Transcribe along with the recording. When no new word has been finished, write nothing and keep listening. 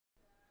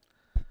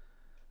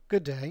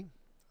Good day.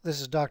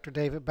 This is Dr.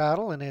 David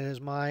Battle, and it is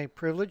my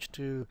privilege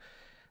to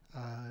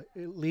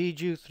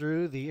lead you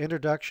through the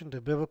Introduction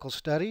to Biblical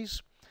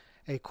Studies,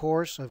 a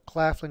course of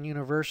Claflin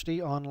University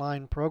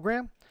online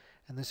program,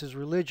 and this is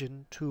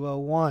Religion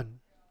 201.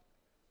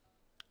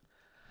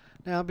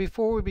 Now,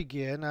 before we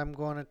begin, I'm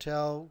going to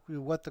tell you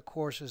what the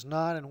course is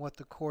not and what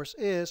the course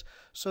is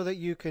so that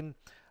you can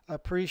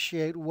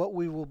appreciate what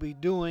we will be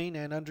doing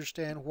and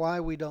understand why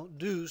we don't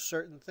do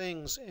certain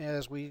things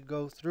as we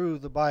go through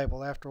the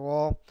Bible. After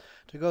all,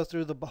 to go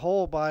through the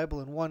whole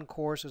Bible in one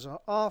course is an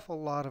awful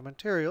lot of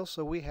material,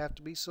 so we have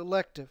to be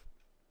selective.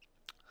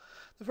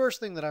 The first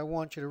thing that I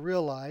want you to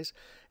realize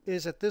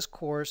is that this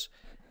course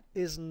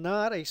is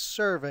not a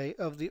survey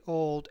of the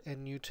Old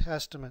and New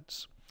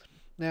Testaments.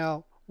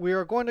 Now, we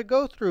are going to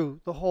go through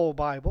the whole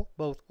Bible,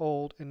 both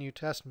Old and New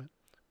Testament,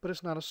 but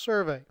it's not a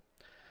survey,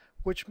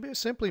 which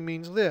simply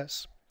means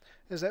this,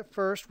 is that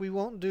first we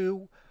won't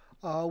do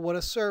what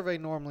a survey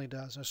normally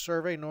does. A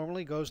survey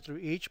normally goes through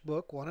each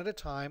book one at a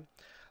time,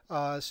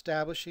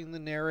 establishing the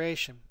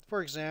narration.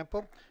 For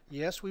example,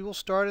 yes, we will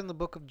start in the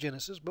book of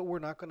Genesis, but we're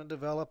not going to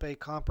develop a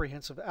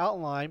comprehensive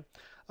outline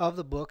of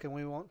the book, and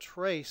we won't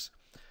trace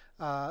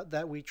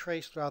that we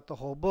trace throughout the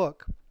whole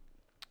book.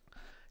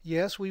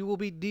 Yes, we will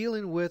be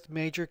dealing with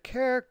major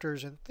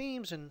characters and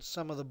themes in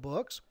some of the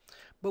books,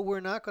 but we're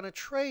not going to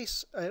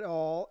trace it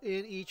all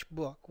in each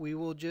book. We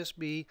will just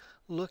be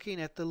looking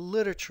at the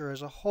literature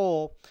as a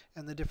whole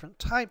and the different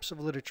types of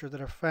literature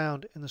that are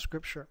found in the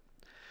Scripture.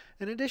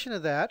 In addition to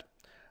that,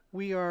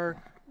 we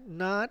are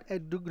not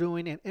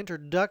doing an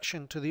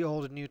introduction to the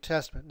Old and New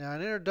Testament. Now,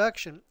 an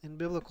introduction in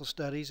biblical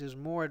studies is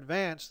more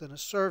advanced than a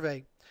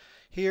survey.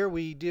 Here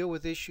we deal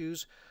with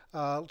issues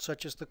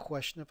such as the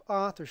question of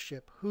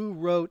authorship. Who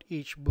wrote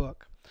each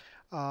book?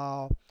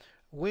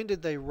 When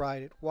did they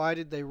write it? Why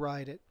did they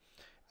write it?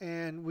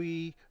 And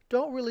we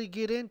don't really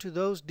get into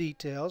those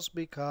details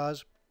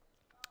because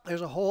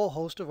there's a whole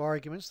host of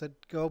arguments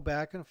that go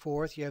back and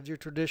forth. You have your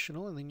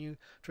traditional and then you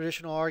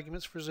traditional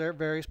arguments for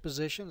various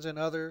positions, and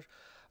other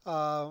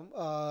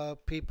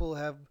people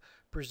have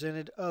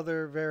presented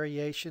other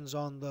variations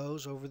on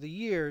those over the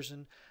years,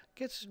 and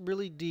gets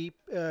really deep,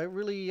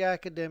 really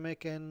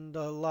academic, and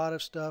a lot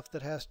of stuff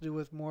that has to do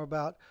with more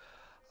about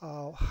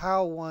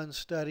how one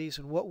studies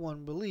and what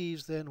one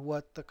believes than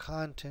what the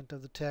content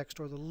of the text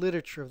or the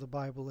literature of the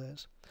Bible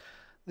is.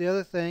 The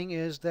other thing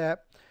is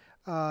that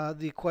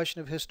the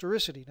question of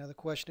historicity. Now, the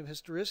question of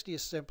historicity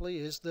is simply,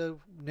 is the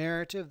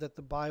narrative that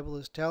the Bible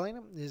is telling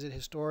them, is it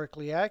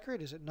historically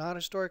accurate? Is it not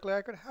historically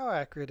accurate? How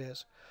accurate it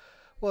is?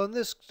 Well, in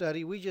this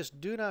study, we just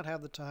do not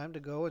have the time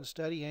to go and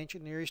study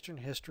ancient Near Eastern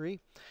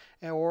history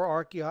or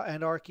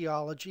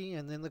archaeology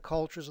and then the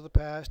cultures of the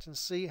past and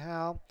see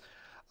how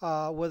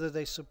whether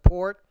they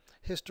support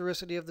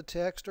historicity of the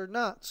text or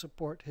not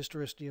support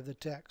historicity of the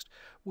text.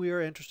 We are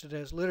interested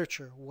as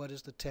literature. What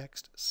does the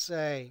text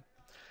say?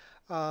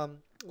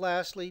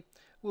 Lastly,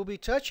 we'll be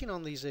touching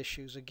on these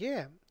issues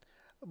again,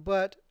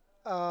 but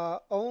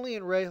only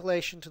in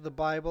relation to the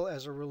Bible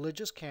as a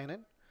religious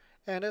canon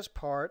and as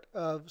part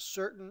of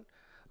certain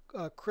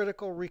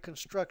critical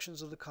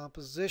reconstructions of the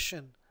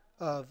composition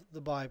of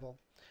the Bible.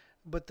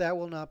 But that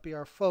will not be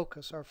our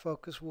focus. Our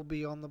focus will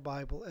be on the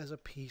Bible as a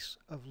piece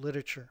of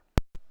literature.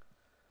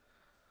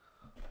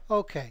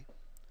 Okay,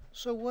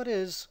 so what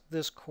is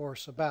this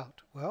course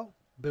about? Well,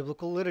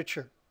 biblical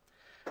literature.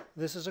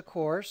 This is a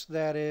course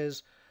that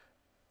is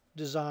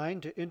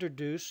designed to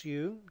introduce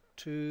you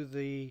to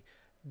the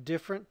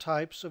different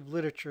types of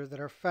literature that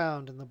are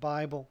found in the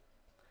Bible.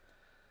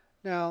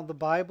 Now, the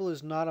Bible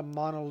is not a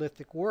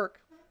monolithic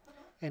work.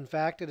 In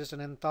fact, it is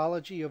an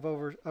anthology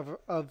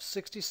of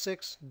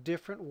 66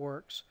 different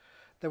works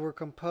that were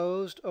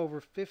composed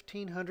over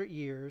 1,500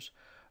 years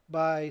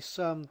by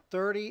some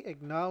 30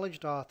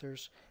 acknowledged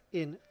authors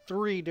in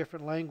 3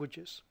 different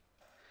languages.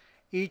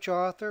 Each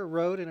author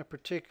wrote in a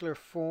particular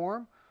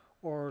form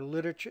or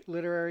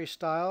literary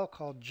style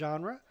called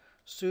genre,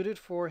 suited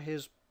for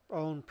his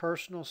own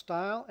personal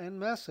style and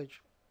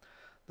message.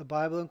 The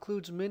Bible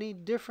includes many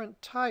different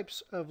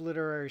types of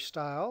literary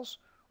styles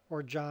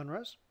or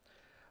genres.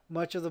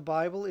 Much of the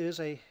Bible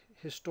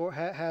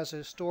has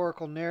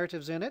historical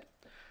narratives in it,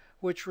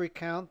 which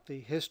recount the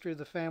history of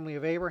the family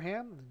of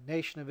Abraham, the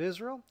nation of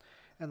Israel,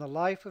 and the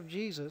life of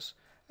Jesus,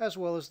 as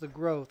well as the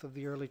growth of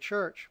the early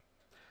church.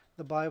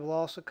 The Bible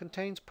also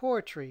contains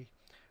poetry.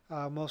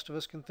 Most of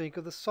us can think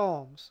of the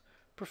Psalms,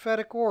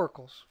 prophetic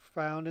oracles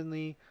found in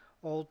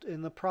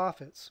the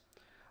prophets.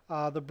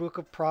 The book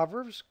of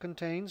Proverbs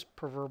contains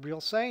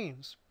proverbial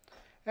sayings,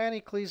 and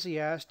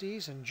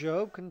Ecclesiastes and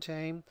Job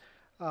contain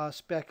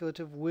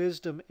speculative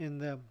wisdom in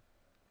them.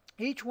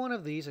 Each one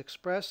of these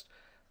expressed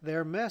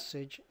their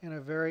message in a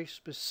very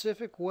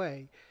specific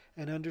way,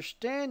 and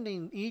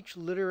understanding each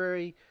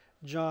literary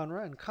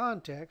genre and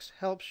context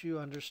helps you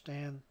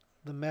understand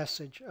the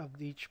message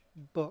of each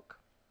book.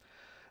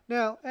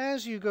 Now,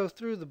 as you go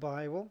through the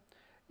Bible,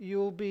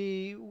 you'll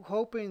be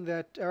hoping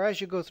that, or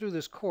as you go through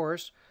this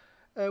course,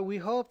 we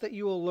hope that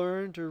you will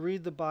learn to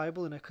read the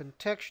Bible in a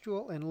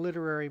contextual and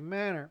literary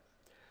manner.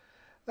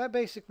 That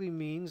basically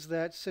means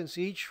that since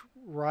each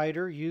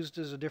writer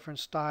uses a different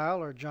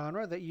style or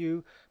genre, that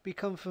you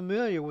become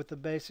familiar with the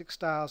basic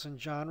styles and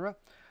genre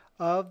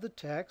of the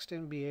text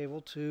and be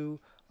able to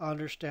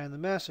understand the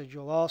message.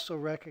 You'll also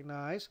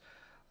recognize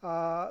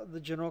the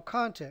general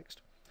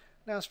context.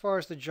 Now, as far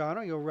as the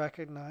genre, you'll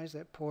recognize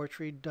that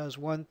poetry does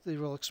one, it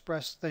will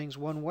express things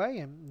one way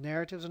and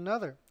narratives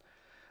another.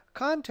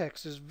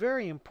 Context is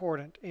very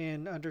important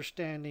in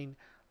understanding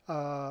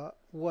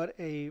what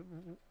a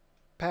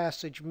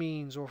passage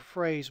means or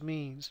phrase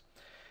means.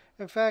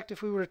 In fact,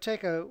 if we were to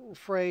take a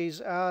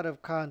phrase out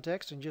of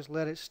context and just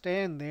let it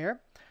stand there,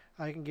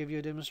 I can give you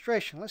a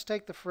demonstration. Let's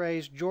take the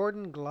phrase,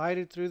 Jordan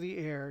glided through the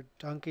air,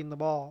 dunking the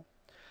ball.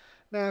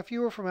 Now, if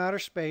you were from outer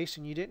space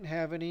and you didn't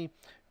have any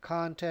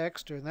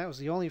context, or that was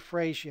the only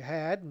phrase you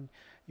had, and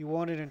you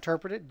wanted to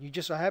interpret it, you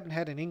just so happened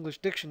had an English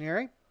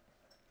dictionary,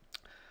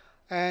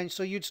 and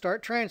so you'd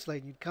start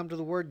translating. You'd come to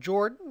the word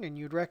Jordan, and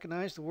you'd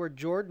recognize the word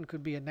Jordan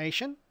could be a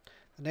nation,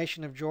 the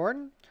nation of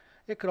Jordan.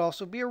 It could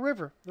also be a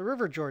river, the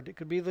River Jordan. It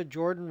could be the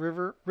Jordan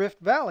River Rift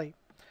Valley.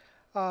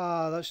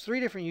 There's three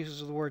different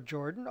uses of the word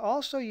Jordan.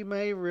 Also, you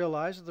may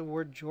realize that the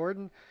word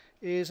Jordan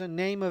is a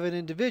name of an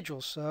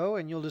individual. So,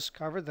 and you'll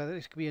discover that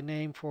it could be a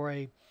name for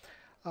a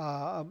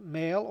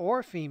male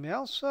or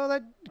female. So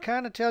that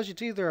kind of tells you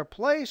it's either a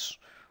place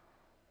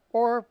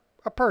or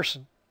a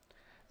person.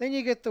 Then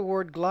you get the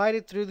word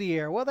glided through the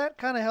air. Well, that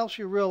kind of helps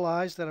you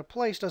realize that a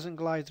place doesn't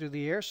glide through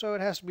the air, so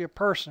it has to be a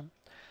person.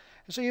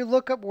 And so you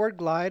look up word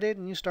glided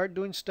and you start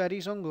doing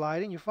studies on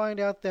gliding. You find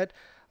out that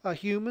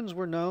humans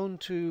were known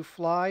to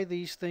fly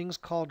these things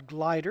called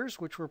gliders,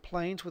 which were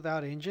planes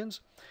without engines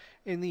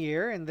in the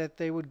air, and that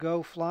they would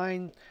go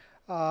flying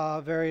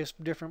various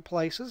different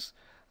places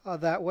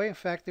that way. In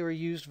fact, they were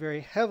used very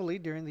heavily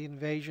during the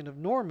invasion of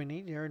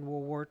Normandy during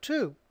World War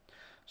II.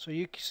 So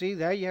you can see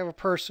that you have a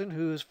person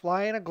who is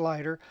flying a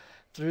glider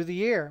through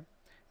the air.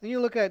 Then you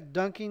look at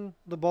dunking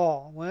the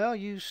ball. Well,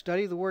 you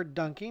study the word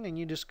dunking and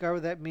you discover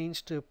that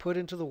means to put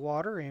into the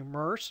water,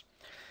 immerse.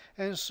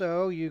 And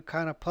so you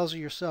kind of puzzle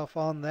yourself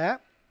on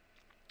that.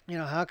 You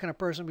know, how can a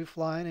person be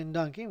flying and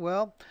dunking?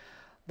 Well,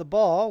 the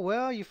ball,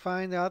 well, you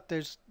find out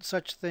there's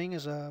such thing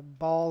as a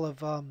ball of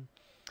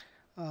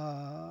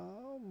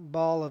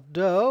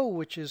dough,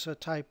 which is a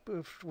type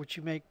of which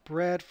you make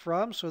bread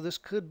from. So this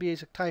could be a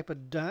type of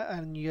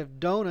and you have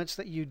donuts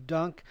that you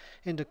dunk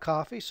into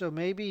coffee. So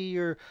maybe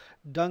you're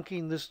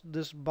dunking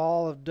this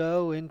ball of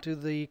dough into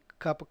the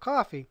cup of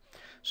coffee.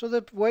 So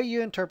the way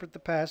you interpret the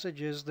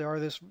passage is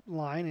this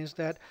line is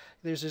that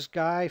there's this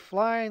guy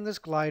flying this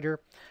glider,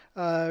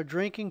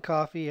 drinking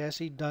coffee as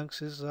he dunks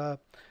his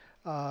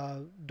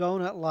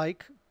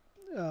donut-like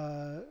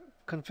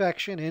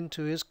confection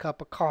into his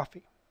cup of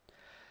coffee.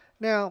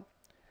 Now,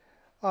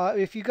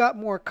 if you got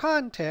more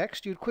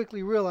context, you'd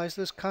quickly realize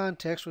this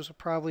context was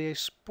probably a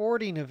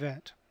sporting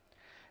event.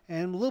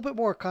 And a little bit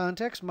more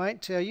context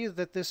might tell you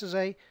that this is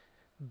a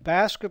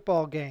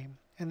basketball game.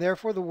 And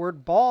therefore, the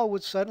word ball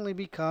would suddenly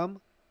become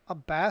a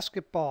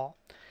basketball.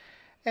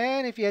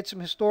 And if you had some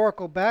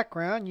historical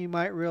background, you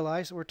might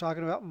realize that we're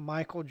talking about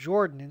Michael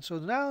Jordan. And so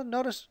now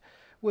notice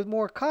with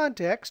more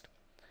context,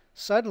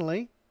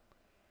 suddenly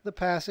the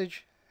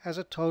passage has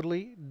a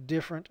totally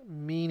different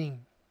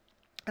meaning.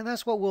 And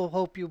that's what we'll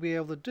hope you'll be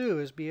able to do,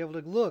 is be able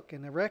to look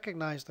and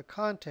recognize the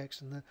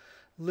context and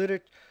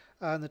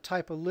the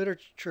type of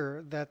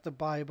literature that the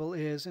Bible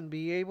is, and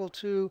be able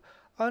to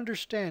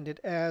understand it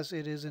as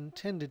it is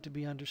intended to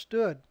be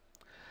understood.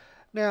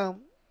 Now,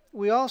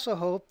 we also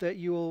hope that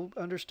you will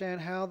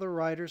understand how the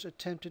writers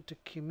attempted to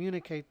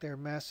communicate their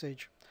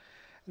message.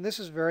 And this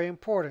is very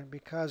important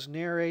because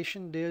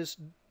narration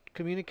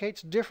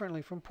communicates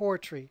differently from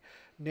poetry.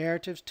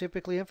 Narratives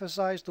typically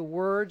emphasize the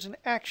words and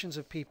actions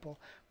of people.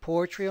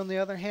 Poetry, on the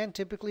other hand,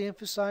 typically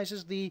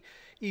emphasizes the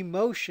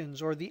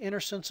emotions or the inner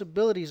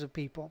sensibilities of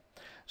people.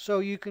 So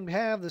you can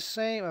have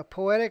a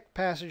poetic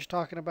passage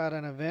talking about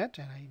an event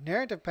and a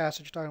narrative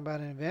passage talking about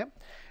an event,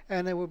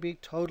 and they will be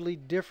totally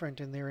different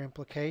in their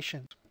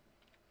implications.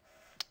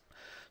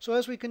 So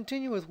as we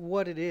continue with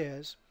what it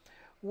is,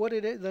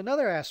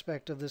 another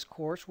aspect of this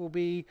course will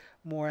be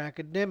more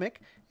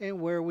academic,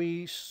 and where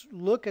we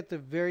look at the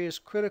various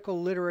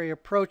critical literary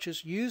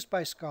approaches used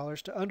by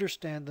scholars to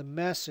understand the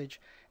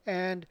message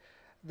and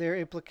their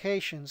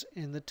implications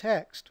in the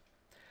text.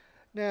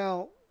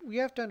 Now, we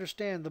have to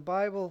understand the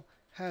Bible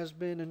has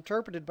been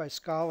interpreted by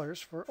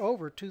scholars for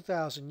over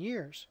 2,000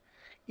 years.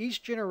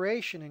 Each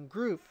generation and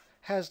group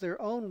has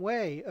their own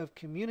way of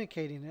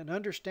communicating and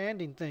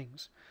understanding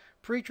things.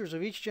 Preachers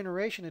of each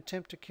generation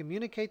attempt to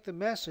communicate the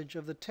message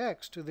of the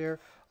text to their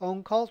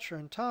own culture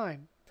and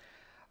time.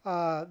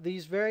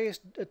 These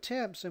various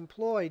attempts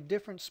employ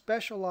different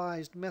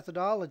specialized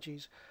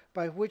methodologies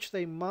by which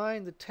they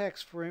mine the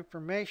text for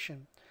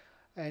information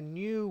and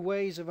new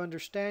ways of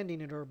understanding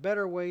it, or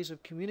better ways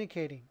of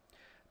communicating.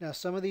 Now,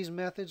 some of these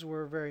methods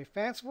were very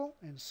fanciful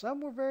and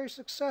some were very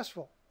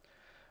successful,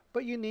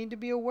 but you need to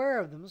be aware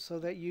of them so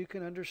that you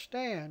can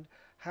understand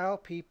how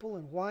people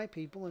and why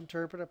people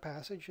interpret a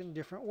passage in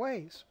different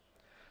ways.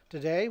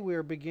 Today we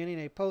are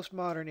beginning a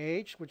postmodern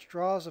age which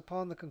draws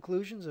upon the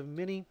conclusions of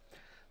many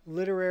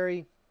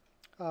literary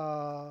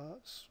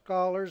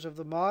scholars of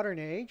the modern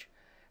age,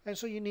 and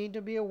so you need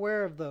to be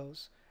aware of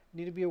those. You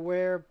need to be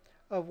aware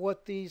of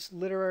what these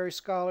literary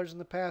scholars in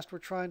the past were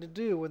trying to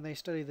do when they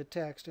studied the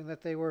text, and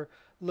that they were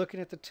looking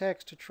at the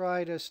text to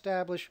try to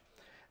establish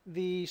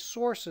the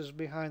sources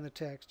behind the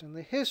text and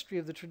the history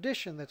of the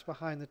tradition that's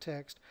behind the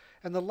text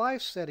and the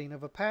life setting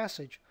of a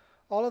passage.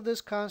 All of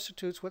this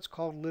constitutes what's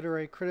called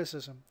literary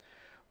criticism,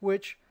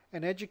 which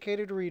an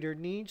educated reader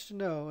needs to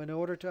know in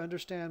order to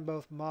understand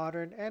both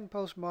modern and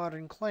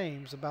postmodern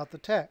claims about the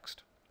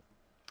text.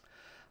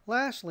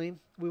 Lastly,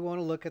 we want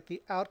to look at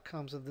the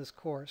outcomes of this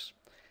course.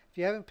 If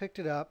you haven't picked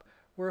it up,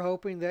 we're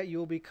hoping that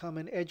you'll become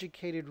an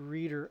educated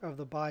reader of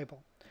the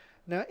Bible.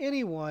 Now,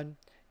 anyone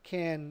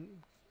can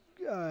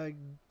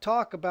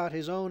talk about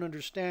his own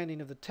understanding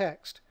of the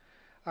text.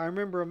 I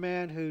remember a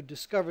man who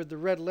discovered the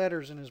red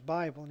letters in his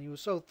Bible, and he was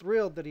so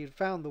thrilled that he had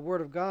found the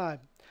Word of God.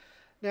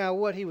 Now,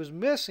 what he was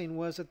missing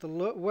was that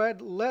the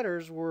red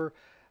letters were,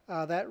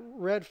 that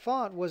red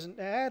font wasn't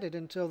added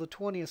until the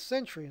 20th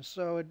century. And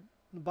so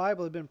the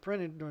Bible had been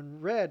printed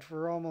and read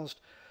for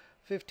almost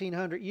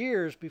 1,500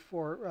 years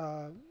before,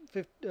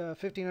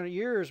 1,500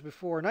 years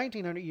before,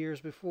 1,900 years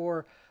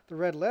before the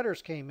red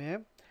letters came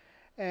in.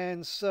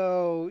 And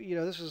so,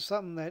 this was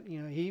something that,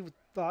 he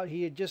thought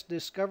he had just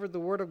discovered the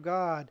Word of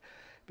God,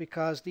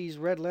 because these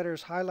red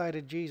letters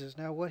highlighted Jesus.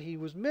 Now, what he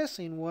was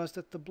missing was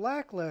that the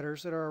black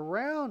letters that are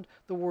around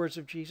the words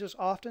of Jesus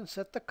often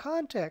set the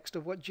context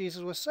of what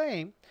Jesus was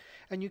saying,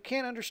 and you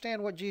can't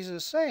understand what Jesus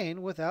is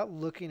saying without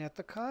looking at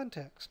the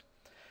context.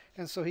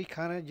 And so he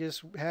kind of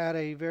just had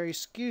a very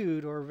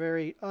skewed or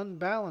very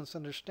unbalanced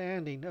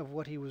understanding of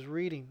what he was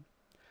reading.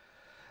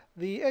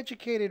 The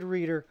educated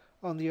reader,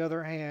 on the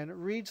other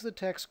hand, reads the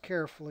text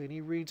carefully, and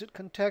he reads it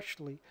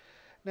contextually.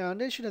 Now,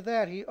 in addition to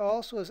that, he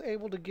also is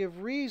able to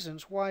give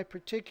reasons why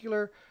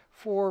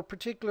for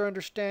particular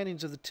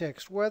understandings of the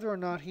text, whether or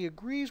not he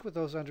agrees with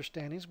those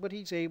understandings, but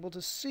he's able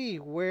to see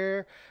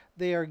where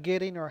they are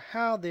getting or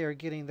how they are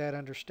getting that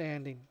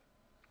understanding.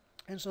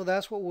 And so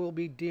that's what we'll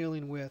be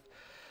dealing with.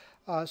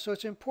 So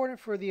it's important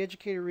for the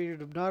educated reader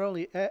to not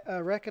only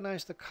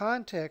recognize the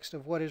context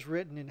of what is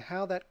written and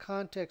how that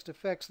context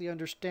affects the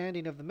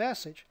understanding of the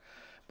message,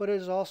 but it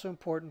is also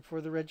important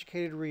for the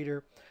educated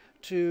reader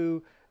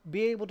to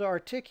be able to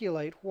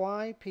articulate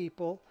why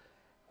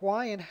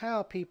and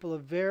how people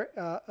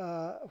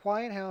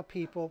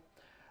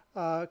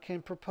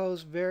can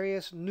propose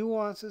various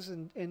nuances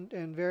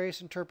and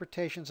various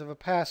interpretations of a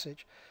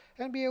passage,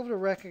 and be able to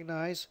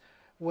recognize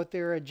what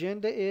their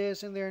agenda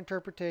is in their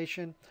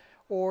interpretation,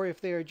 or if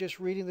they are just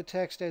reading the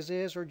text as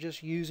is or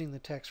just using the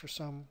text for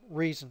some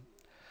reason.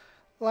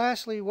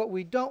 Lastly, what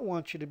we don't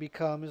want you to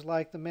become is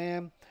like the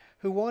man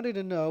who wanted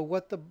to know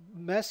what the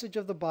message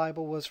of the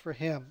Bible was for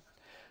him.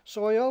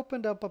 So he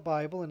opened up a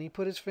Bible and he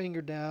put his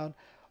finger down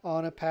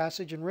on a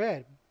passage and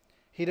read.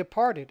 He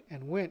departed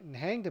and went and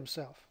hanged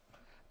himself.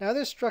 Now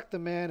this struck the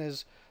man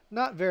as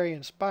not very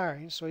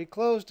inspiring, so he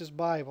closed his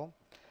Bible,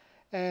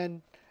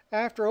 and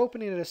after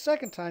opening it a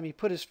second time, he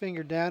put his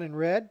finger down and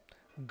read,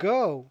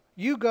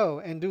 you go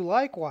and do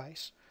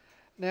likewise.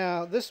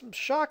 Now this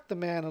shocked the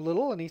man a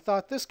little, and he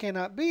thought, this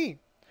cannot be.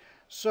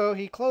 So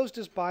he closed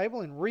his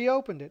Bible and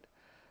reopened it.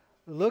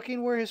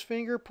 Looking where his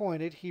finger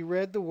pointed, he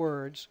read the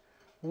words,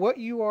 "What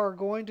you are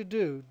going to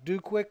do, do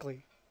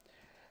quickly."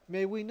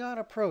 May we not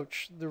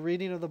approach the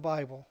reading of the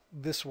Bible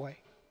this way.